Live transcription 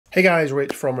Hey guys,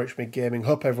 Rich from Richmond Gaming.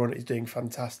 Hope everyone is doing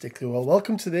fantastically well.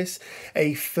 Welcome to this,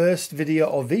 the first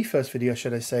video,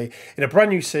 should I say, in a brand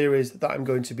new series that I'm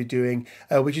going to be doing,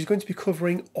 which is going to be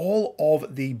covering all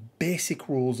of the basic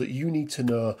rules that you need to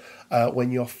know when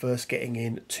you're first getting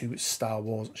into Star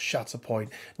Wars Shatterpoint.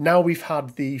 Now we've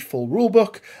had the full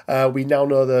rulebook, we now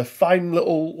know the fine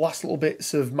last little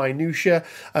bits of minutiae,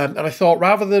 and I thought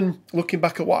rather than looking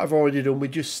back at what I've already done, we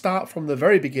just start from the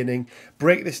very beginning,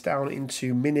 break this down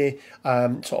into mini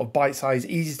sort of bite-sized,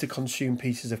 easy to consume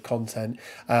pieces of content,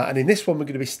 and in this one we're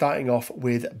going to be starting off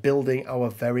with building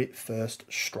our very first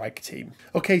strike team.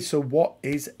 Okay, so what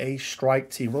is a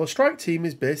strike team? Well, a strike team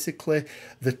is basically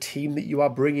the team that you are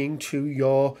bringing to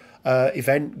your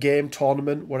event, game,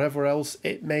 tournament, whatever else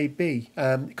it may be.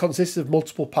 It consists of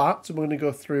multiple parts, and we're going to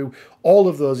go through all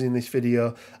of those in this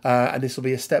video, and this will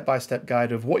be a step-by-step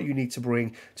guide of what you need to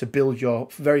bring to build your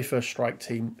very first strike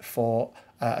team for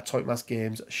Atomic Mass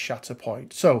Games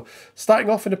Shatterpoint. So, starting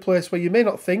off in a place where you may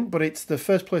not think, but it's the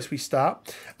first place we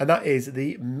start, and that is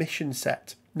the mission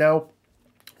set. Now,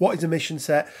 what is a mission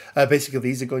set? Basically,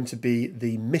 these are going to be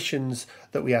the missions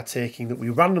that we are taking, that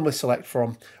we randomly select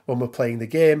from when we're playing the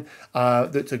game,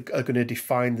 that are going to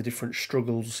define the different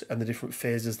struggles and the different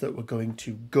phases that we're going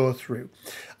to go through.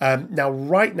 Now,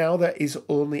 right now, there is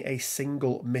only a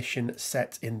single mission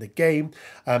set in the game.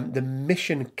 The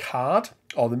mission card,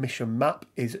 or the mission map,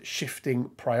 is shifting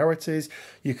priorities.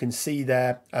 You can see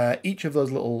there each of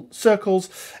those little circles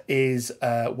is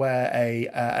where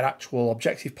an actual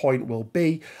objective point will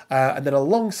be, and then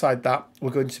alongside that we're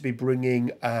going to be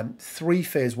bringing 3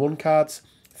 phase 1 cards,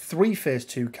 3 phase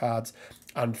 2 cards,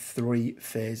 and 3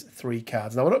 phase 3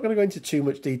 cards. Now, we're not going to go into too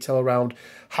much detail around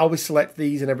how we select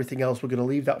these and everything else. We're going to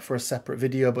leave that for a separate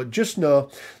video, but just know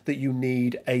that you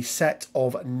need a set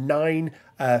of 9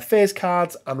 phase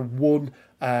cards and one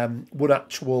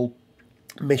actual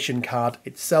mission card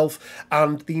itself.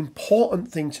 And the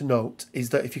important thing to note is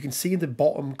that if you can see in the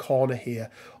bottom corner here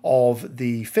of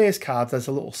the phase cards, there's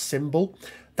a little symbol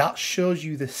that shows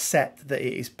you the set that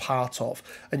it is part of,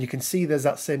 and you can see there's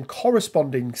that same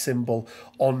corresponding symbol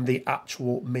on the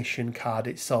actual mission card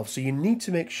itself. So you need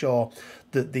to make sure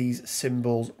that these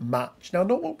symbols match. Now,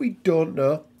 what we don't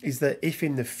know is that if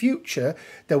in the future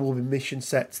there will be mission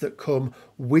sets that come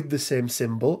with the same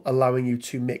symbol, allowing you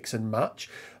to mix and match.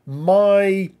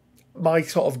 My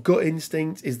sort of gut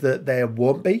instinct is that there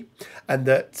won't be, and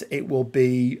that it will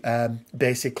be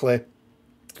basically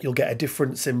you'll get a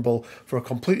different symbol for a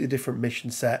completely different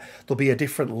mission set. There'll be a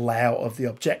different layout of the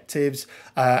objectives,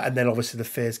 and then obviously the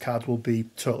phase cards will be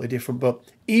totally different. But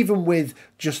even with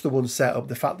just the one setup,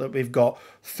 the fact that we've got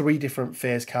 3 different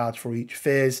phase cards for each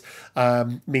phase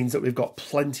means that we've got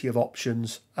plenty of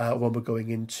options when we're going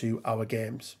into our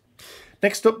games.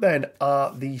 Next up then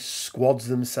are the squads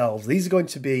themselves. These are going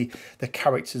to be the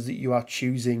characters that you are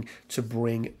choosing to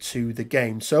bring to the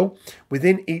game. So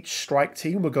within each strike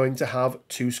team, we're going to have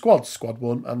 2 squads, squad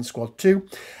 1 and squad 2.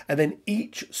 And then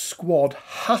each squad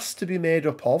has to be made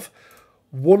up of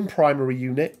 1 primary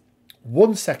unit,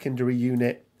 1 secondary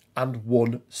unit, and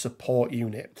 1 support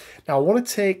unit. Now, I want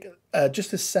to take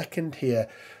just a second here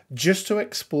just to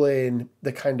explain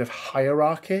the kind of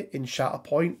hierarchy in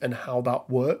Shatterpoint and how that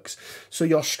works. So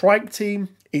your strike team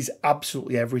is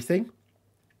absolutely everything,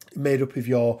 made up of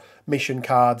your mission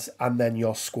cards and then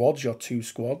your squads, your 2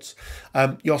 squads.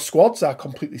 Your squads are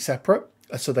completely separate,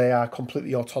 so they are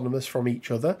completely autonomous from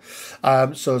each other.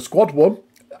 So squad 1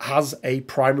 has a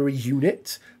primary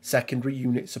unit, secondary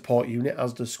unit, support unit,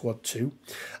 as does squad 2.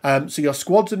 So your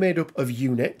squads are made up of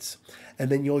units, and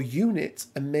then your units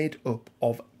are made up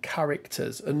of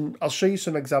characters. And I'll show you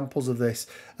some examples of this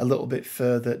a little bit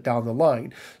further down the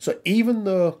line. So even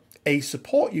though a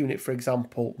support unit, for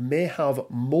example, may have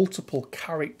multiple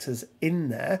characters in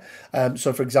there,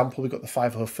 so for example, we've got the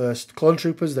 501st Clone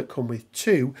Troopers that come with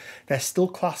 2, they're still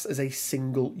classed as a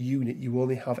single unit. You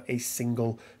only have a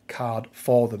single card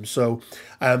for them. So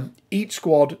each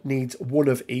squad needs 1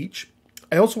 of each.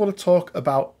 I also want to talk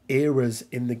about eras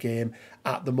in the game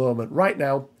at the moment. Right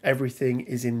now, everything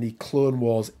is in the Clone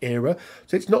Wars era,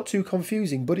 so it's not too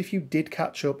confusing. But if you did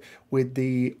catch up with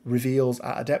the reveals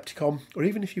at Adepticon, or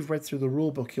even if you've read through the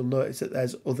rulebook, you'll notice that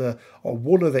there's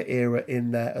one other era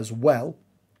in there as well.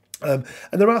 And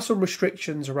there are some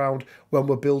restrictions around when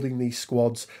we're building these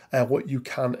squads, what you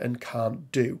can and can't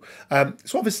do.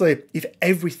 So obviously, if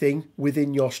everything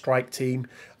within your strike team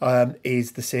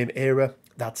is the same era,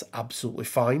 that's absolutely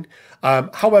fine.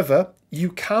 However, you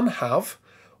can have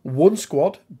 1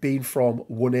 squad being from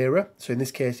 1 era. So in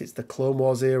this case, it's the Clone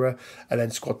Wars era. And then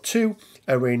squad 2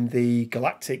 are in the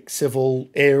Galactic Civil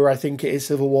era, I think it is,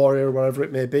 Civil War era, whatever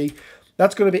it may be.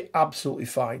 That's going to be absolutely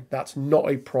fine. That's not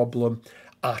a problem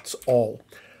at all.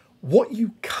 What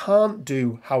you can't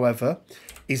do, however,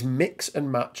 is mix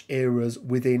and match eras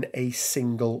within a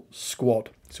single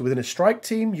squad. So within a strike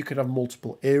team, you can have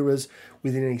multiple eras.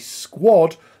 Within a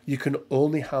squad, you can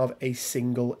only have a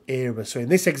single era. So in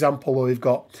this example, where we've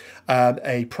got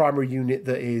a primary unit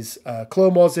that is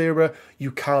Clone Wars era,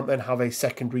 you can't then have a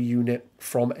secondary unit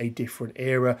from a different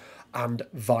era, and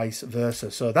vice versa.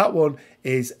 So that one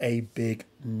is a big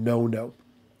no-no.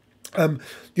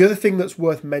 The other thing that's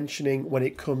worth mentioning when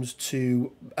it comes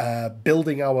to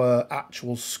building our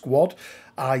actual squad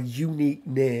are unique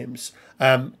names.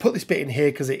 Put this bit in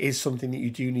here because it is something that you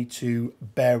do need to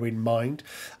bear in mind.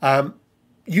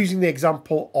 Using the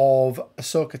example of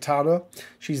Ahsoka Tano,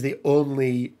 she's the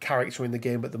only character in the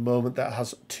game at the moment that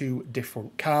has two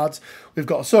different cards. We've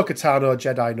got Ahsoka Tano,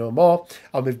 Jedi No More,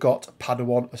 and we've got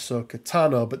Padawan Ahsoka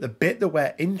Tano. But the bit that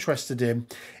we're interested in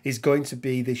is going to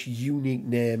be this unique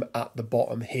name at the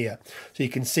bottom here. So you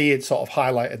can see it sort of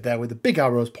highlighted there with the big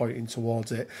arrows pointing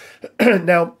towards it.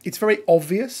 Now, it's very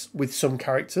obvious with some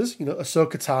characters. You know,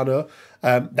 Ahsoka Tano,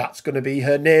 that's going to be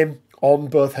her name on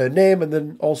both her name and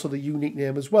then also the unique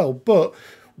name as well. But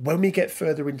when we get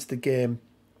further into the game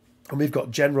and we've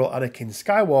got General Anakin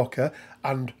Skywalker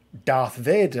and Darth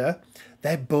Vader,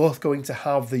 they're both going to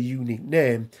have the unique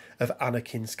name of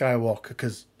Anakin Skywalker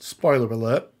because, spoiler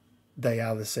alert, they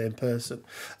are the same person.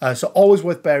 So always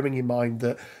worth bearing in mind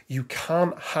that you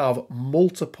can't have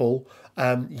multiple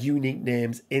unique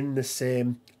names in the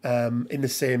same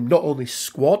not only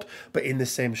squad but in the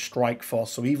same strike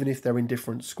force. So even if they're in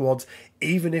different squads,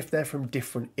 even if they're from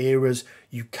different eras,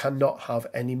 you cannot have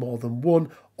any more than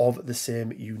one of the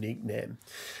same unique name.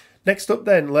 Next up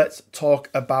then, let's talk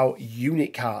about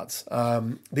unit cards.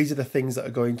 These are the things that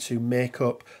are going to make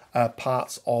up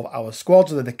parts of our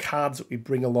squads, and they're the cards that we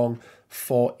bring along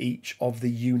for each of the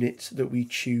units that we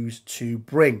choose to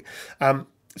bring.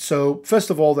 So first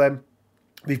of all then,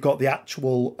 we've got the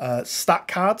actual stat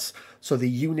cards, so the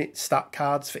unit stat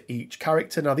cards for each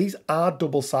character. Now, these are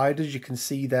double-sided, you can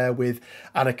see there with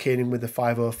Anakin and with the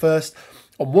 501st.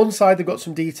 On one side, they've got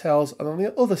some details, and on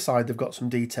the other side, they've got some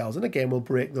details. And again, we'll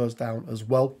break those down as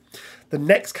well. The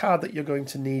next card that you're going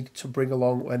to need to bring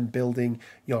along when building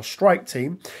your strike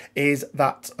team is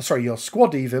that, sorry, your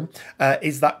squad even,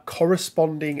 is that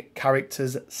corresponding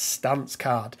character's stance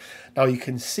card. Now, you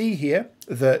can see here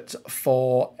that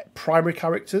for primary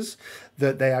characters,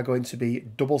 that they are going to be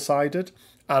double-sided.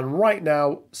 And right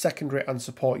now, secondary and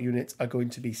support units are going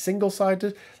to be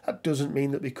single-sided. That doesn't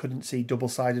mean that we couldn't see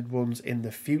double-sided ones in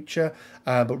the future,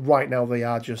 but right now they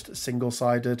are just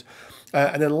single-sided.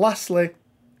 And then lastly,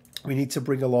 we need to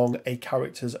bring along a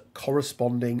character's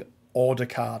corresponding order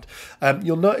card.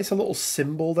 You'll notice a little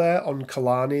symbol there on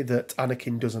Kalani that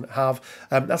Anakin doesn't have.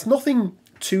 That's nothing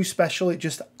too special. It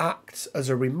just acts as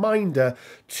a reminder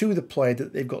to the player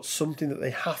that they've got something that they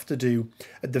have to do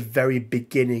at the very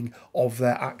beginning of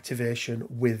their activation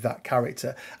with that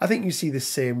character. I think you see the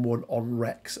same one on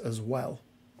Rex as well.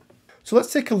 So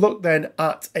let's take a look then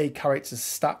at a character's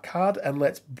stat card and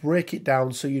let's break it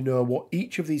down so you know what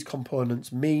each of these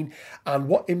components mean and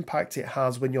what impact it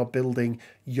has when you're building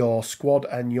your squad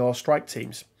and your strike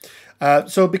teams.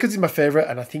 So because he's my favourite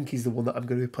and I think he's the one that I'm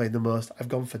going to be playing the most, I've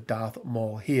gone for Darth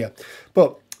Maul here.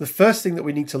 But the first thing that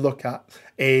we need to look at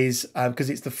is,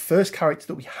 because it's the first character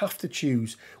that we have to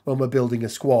choose when we're building a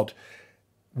squad,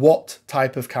 what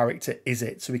type of character is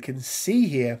it? So we can see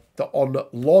here that on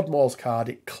Lord Maul's card,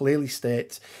 it clearly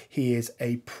states he is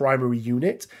a primary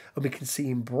unit. And we can see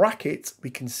in brackets, we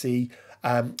can see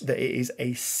that it is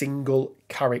a single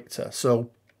character. So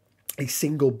a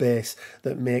single base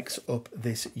that makes up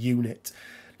this unit.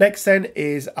 Next then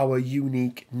is our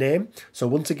unique name. So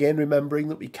once again, remembering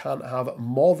that we can't have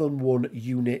more than one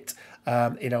unit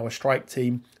in our strike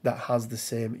team that has the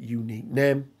same unique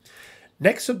name.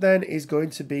 Next up then is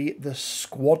going to be the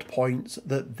squad points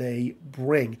that they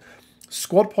bring.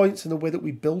 Squad points and the way that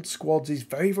we build squads is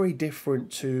very, very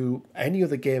different to any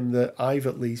other game that I've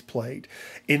at least played,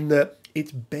 in that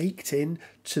it's baked in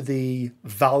to the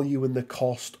value and the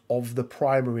cost of the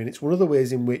primary, and it's one of the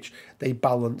ways in which they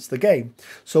balance the game.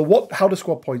 So how do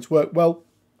squad points work? Well,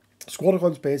 squad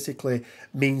points basically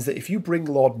means that if you bring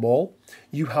Lord Maul,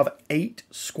 you have 8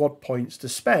 squad points to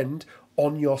spend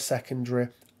on your secondary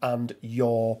and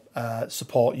your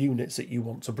support units that you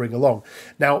want to bring along.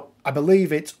 Now, I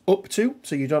believe it's up to,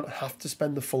 so you don't have to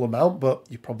spend the full amount, but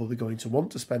you're probably going to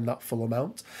want to spend that full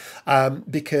amount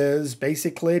because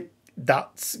basically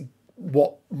that's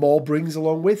what Maul brings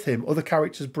along with him. Other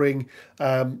characters bring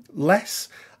less.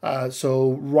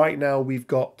 So right now we've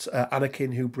got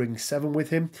Anakin, who brings 7 with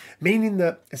him, meaning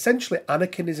that essentially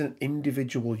Anakin is an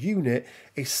individual unit,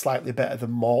 is slightly better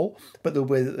than Maul, but the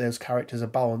way that those characters are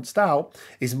balanced out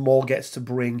is Maul gets to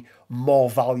bring more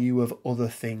value of other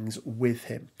things with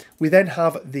him. We then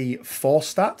have the Force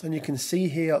stat, and you can see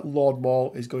here Lord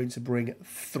Maul is going to bring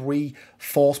 3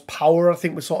 Force power, I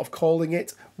think we're sort of calling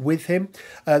it, with him.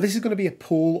 This is going to be a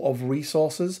pool of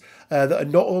resources that are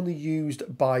not only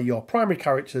used by your primary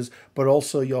characters, but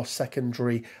also your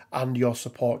secondary and your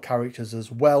support characters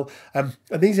as well. And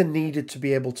these are needed to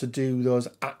be able to do those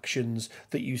actions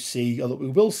that you see, or that we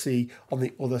will see, on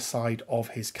the other side of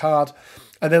his card.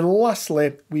 And then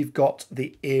lastly, we've got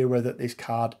the era that this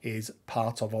card is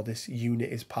part of, or this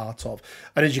unit is part of.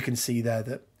 And as you can see there,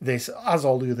 that this, as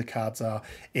all the other cards are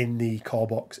in the core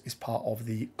box, is part of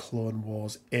the Clone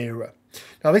Wars era.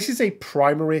 Now, this is a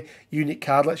primary unit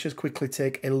card. Let's just quickly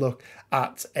take a look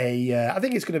at a, I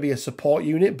think it's going to be a support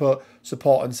unit, but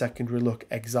support and secondary look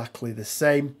exactly the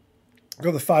same.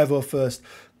 We've got the 501st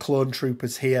Clone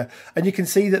Troopers here, and you can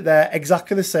see that they're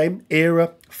exactly the same.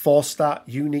 Era, Force stat,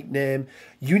 unique name,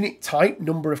 unit type,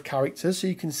 number of characters. So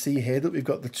you can see here that we've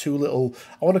got the 2 little,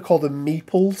 I want to call them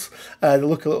meeples. They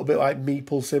look a little bit like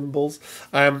meeple symbols.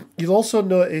 You'll also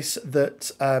notice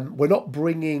that we're not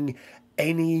bringing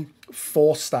any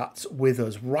Force stats with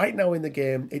us. Right now in the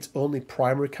game, it's only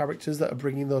primary characters that are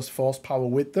bringing those Force power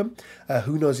with them.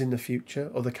 Who knows in the future,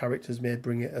 other characters may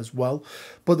bring it as well.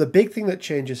 But the big thing that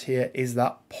changes here is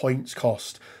that points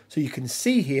cost. So you can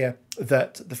see here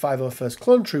that the 501st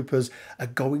Clone Troopers are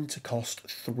going to cost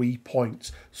 3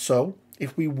 points. So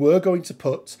if we were going to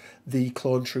put the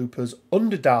Clone Troopers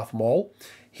under Darth Maul,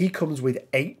 he comes with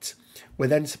 8. We're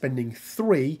then spending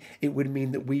 3. It would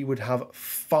mean that we would have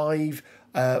 5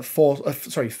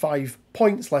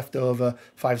 points left over,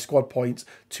 5 squad points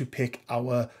to pick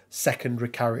our secondary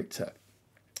character.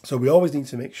 So we always need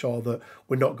to make sure that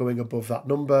we're not going above that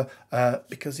number,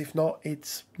 because if not,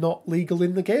 it's not legal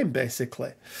in the game,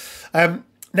 basically.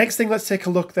 Next thing, let's take a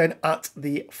look then at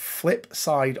the flip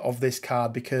side of this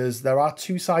card, because there are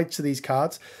 2 sides to these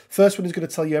cards. First one is going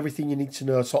to tell you everything you need to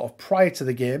know sort of prior to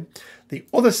the game. The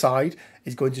other side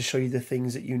is going to show you the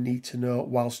things that you need to know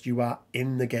whilst you are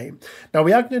in the game. Now,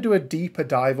 we are going to do a deeper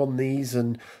dive on these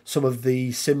and some of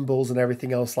the symbols and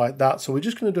everything else like that. So we're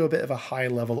just going to do a bit of a high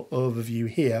level overview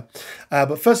here.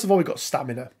 But first of all, we've got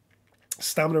stamina.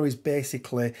 Stamina is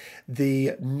basically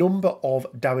the number of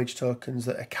damage tokens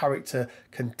that a character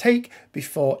can take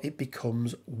before it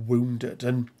becomes wounded.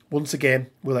 And once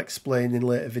again, we'll explain in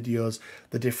later videos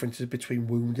the differences between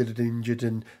wounded and injured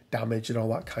and damage and all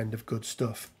that kind of good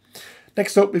stuff.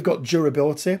 Next up, we've got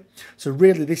durability. So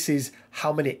really, this is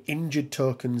how many injured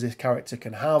tokens this character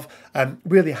can have, and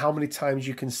really how many times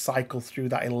you can cycle through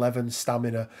that 11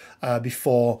 stamina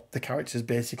before the character is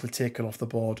basically taken off the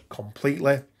board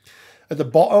completely. At the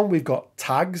bottom, we've got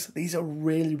tags. These are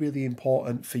really, really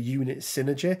important for unit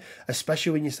synergy,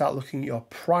 especially when you start looking at your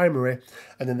primary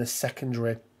and then the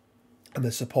secondary and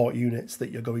the support units that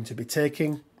you're going to be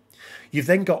taking. You've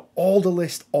then got all the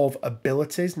list of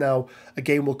abilities. Now,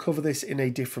 again, we'll cover this in a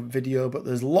different video, but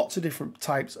there's lots of different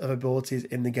types of abilities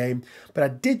in the game. But I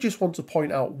did just want to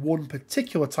point out one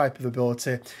particular type of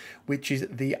ability, which is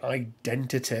the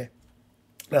identity.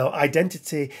 Now,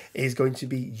 identity is going to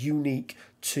be unique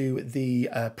to the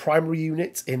primary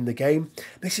units in the game.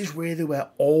 This is really where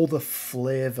all the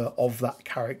flavour of that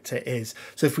character is.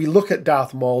 So if we look at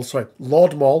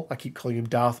Lord Maul, I keep calling him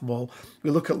Darth Maul. We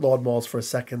look at Lord Maul's for a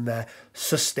second there,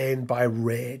 sustained by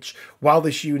rage. While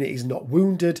this unit is not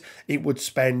wounded, it would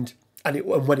spend, and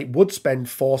when it would spend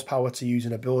force power to use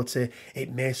an ability,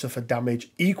 it may suffer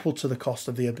damage equal to the cost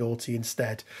of the ability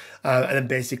instead. And then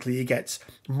basically he gets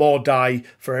more die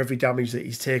for every damage that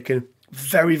he's taken.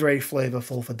 Very, very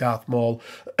flavourful for Darth Maul.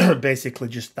 Basically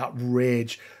just that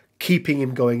rage, keeping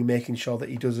him going, making sure that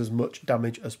he does as much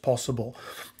damage as possible.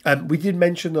 We did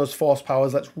mention those force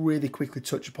powers. Let's really quickly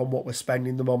touch upon what we're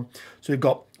spending them on. So we've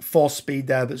got force speed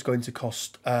there that's going to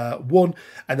cost 1,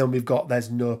 and then we've got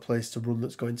there's no place to run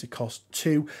that's going to cost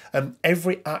 2.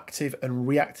 Every active and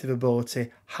reactive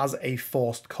ability has a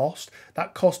forced cost.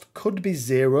 That cost could be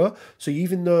 0. So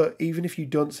even if you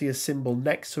don't see a symbol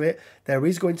next to it, there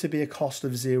is going to be a cost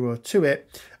of 0 to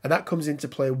it, and that comes into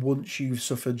play once you've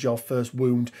suffered your first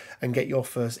wound and get your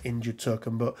first injured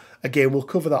token. But again, we'll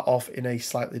cover that off in a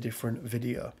slightly different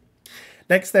video.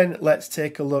 Next then, let's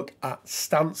take a look at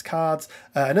stance cards.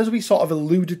 And as we sort of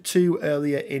alluded to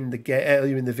earlier in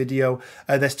the video,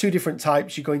 there's 2 different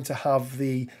types. You're going to have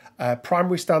the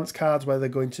primary stance cards where they're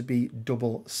going to be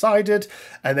double-sided,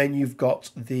 and then you've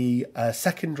got the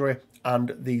secondary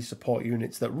and the support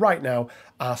units that right now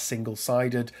are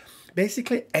single-sided.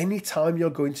 Basically, anytime you're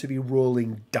going to be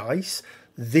rolling dice,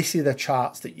 this is the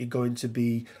charts that you're going to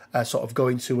be sort of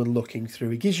going to and looking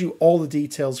through. It gives you all the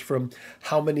details from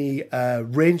how many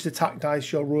ranged attack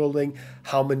dice you're rolling,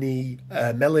 how many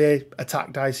melee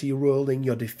attack dice you're rolling,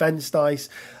 your defense dice,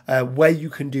 where you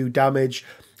can do damage.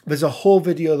 There's a whole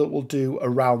video that we'll do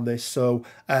around this. So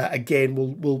again,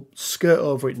 we'll skirt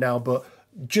over it now, but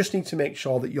just need to make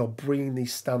sure that you're bringing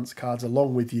these stance cards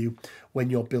along with you when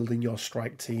you're building your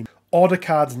strike team. Order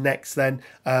cards next then,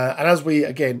 and as we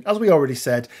already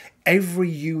said, every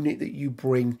unit that you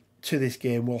bring to this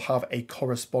game will have a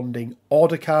corresponding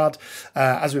order card.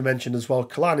 As we mentioned as well,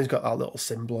 Kalani's got that little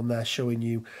symbol on there showing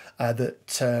you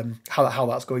that how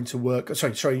that's going to work.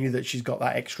 Sorry, showing you that she's got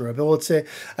that extra ability.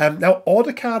 Now,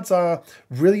 order cards are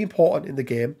really important in the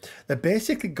game. They're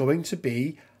basically going to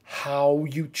be how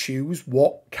you choose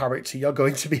what character you're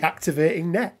going to be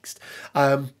activating next.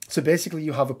 So basically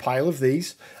you have a pile of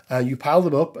these, you pile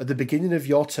them up at the beginning of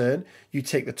your turn, you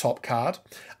take the top card,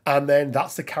 and then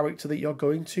that's the character that you're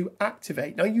going to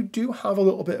activate. Now you do have a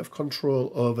little bit of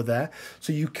control over there,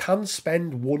 so you can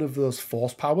spend one of those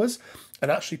force powers and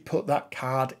actually put that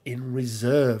card in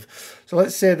reserve. So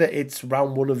let's say that it's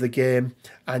round 1 of the game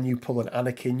and you pull an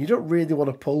Anakin. You don't really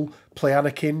want to play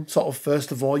Anakin sort of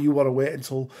first of all. You want to wait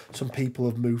until some people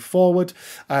have moved forward.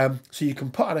 So you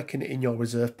can put Anakin in your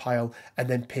reserve pile and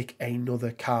then pick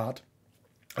another card.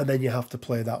 And then you have to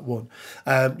play that one.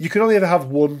 You can only ever have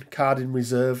one card in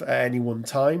reserve at any one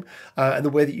time. And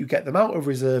the way that you get them out of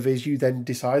reserve is you then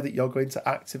decide that you're going to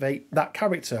activate that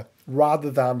character rather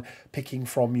than picking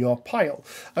from your pile.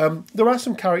 There are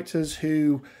some characters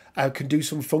who can do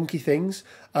some funky things.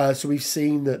 So we've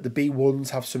seen that the B1s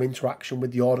have some interaction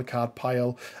with the order card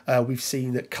pile. We've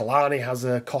seen that Kalani has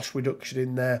a cost reduction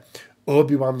in there.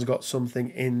 Obi-Wan's got something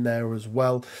in there as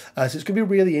well. So it's going to be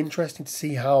really interesting to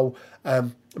see how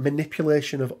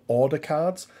manipulation of order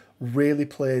cards really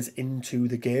plays into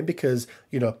the game, because,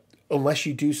 you know, unless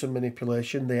you do some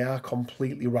manipulation, they are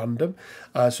completely random.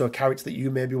 So a character that you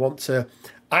maybe want to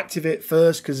activate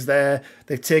first because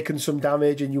they've taken some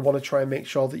damage and you want to try and make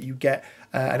sure that you get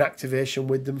an activation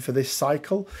with them for this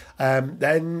cycle,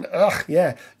 then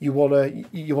you want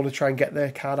to try and get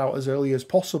their card out as early as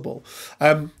possible.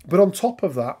 But on top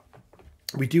of that,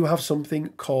 we do have something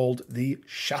called the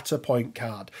Shatterpoint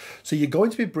card. So you're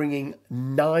going to be bringing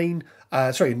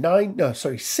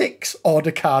 6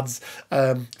 order cards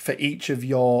for each of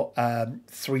your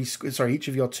each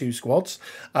of your 2 squads.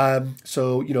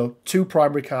 So, you know, 2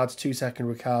 primary cards, 2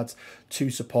 secondary cards, 2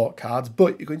 support cards,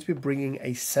 but you're going to be bringing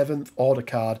a 7th order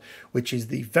card, which is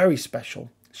the very special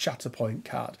Shatterpoint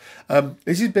card.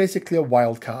 This is basically a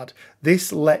wild card.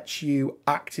 This lets you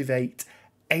activate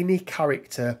any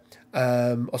character,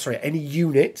 any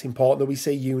unit. Important that we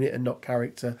say unit and not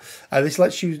character. This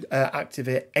lets you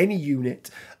activate any unit,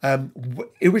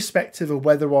 irrespective of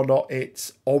whether or not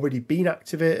it's already been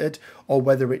activated, or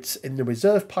whether it's in the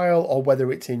reserve pile, or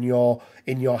whether it's in your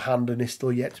hand and is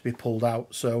still yet to be pulled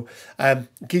out. So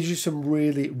gives you some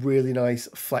really, really nice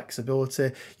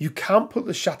flexibility. You can put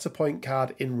the Shatterpoint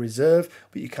card in reserve,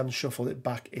 but you can shuffle it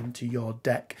back into your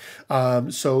deck.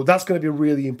 So that's going to be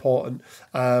really important.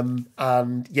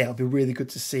 And yeah, it'll be really good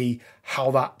to see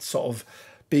how that sort of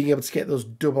being able to get those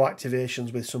double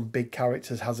activations with some big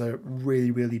characters has a really,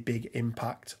 really big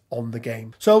impact on the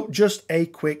game. So just a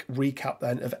quick recap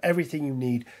then of everything you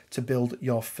need to build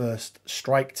your first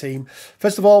strike team.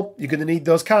 First of all, you're going to need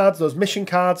those cards, those mission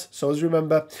cards. So as you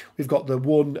remember, we've got the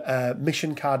 1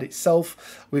 mission card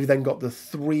itself. We've then got the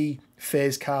 3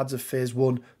 phase cards of phase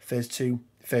 1, phase 2,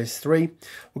 phase 3.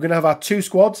 We're going to have our 2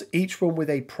 squads, each one with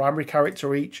a primary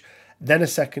character each, then a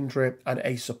secondary and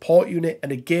a support unit.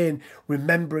 And again,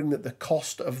 remembering that the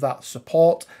cost of that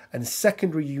support and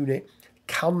secondary unit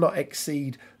cannot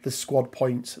exceed the squad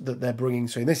points that they're bringing.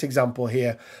 So in this example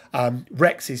here,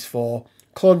 Rex is 4,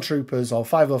 clone troopers or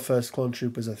 501st clone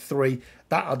troopers are 3.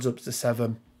 That adds up to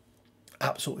 7.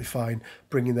 Absolutely fine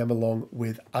bringing them along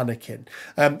with Anakin.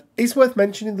 It's worth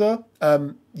mentioning though,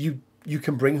 you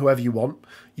can bring whoever you want.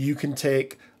 You can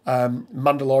take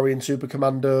Mandalorian super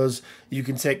commandos, you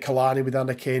can take Kalani with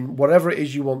Anakin, whatever it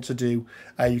is you want to do,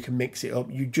 you can mix it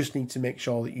up. You just need to make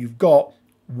sure that you've got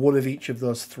one of each of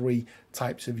those 3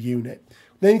 types of unit.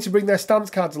 They need to bring their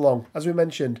stance cards along. As we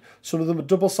mentioned, some of them are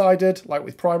double-sided, like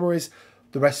with primaries,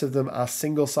 the rest of them are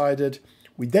single-sided.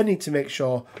 We then need to make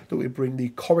sure that we bring the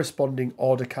corresponding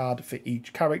order card for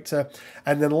each character.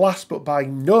 And then last but by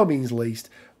no means least,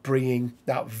 bringing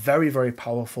that very, very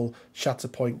powerful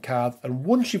Shatterpoint card. And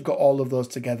once you've got all of those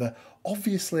together,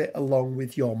 obviously along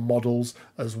with your models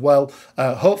as well,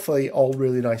 hopefully all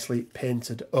really nicely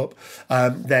painted up,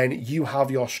 then you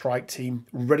have your strike team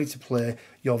ready to play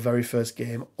your very first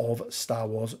game of Star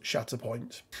Wars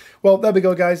Shatterpoint. Well, there we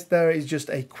go, guys. There is just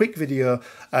a quick video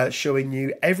showing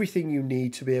you everything you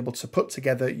need to be able to put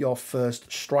together your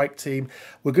first strike team.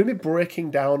 We're going to be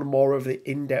breaking down more of the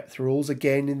in-depth rules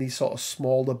again in these sort of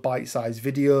smaller bite-sized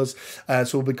videos.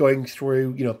 So we'll be going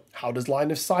through, you know, how does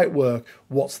line of sight work?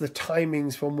 What's the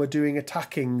timings when we're doing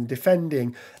attacking,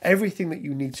 defending, everything that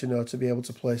you need to know to be able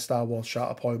to play Star Wars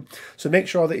Shatterpoint. So make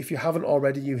sure that if you haven't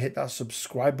already, you hit that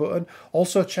subscribe button.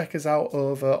 Also check us out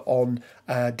over on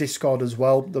Discord as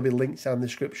well. There'll be links down in the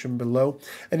description below.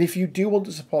 And if you do want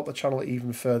to support the channel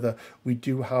even further, we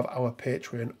do have our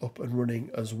Patreon up and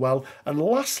running as well. And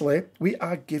lastly, we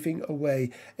are giving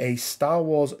away a Star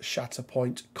Wars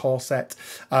Shatterpoint core set.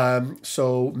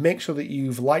 So make sure that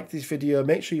you've liked this video.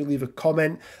 Make sure you leave a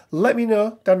comment. Let me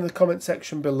know down in the comment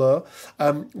section below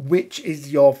which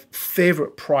is your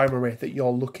favorite primary that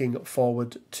you're looking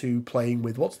forward to playing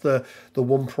with. What's the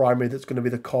one primary that's going to be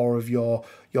the core of your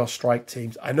strike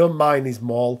teams? I know mine is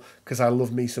Maul because I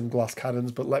love me some glass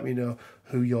cannons, but let me know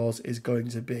who yours is going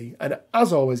to be. And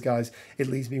as always, guys, it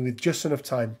leaves me with just enough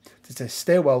time to say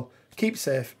stay well, keep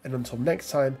safe, and until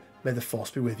next time, may the Force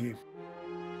be with you.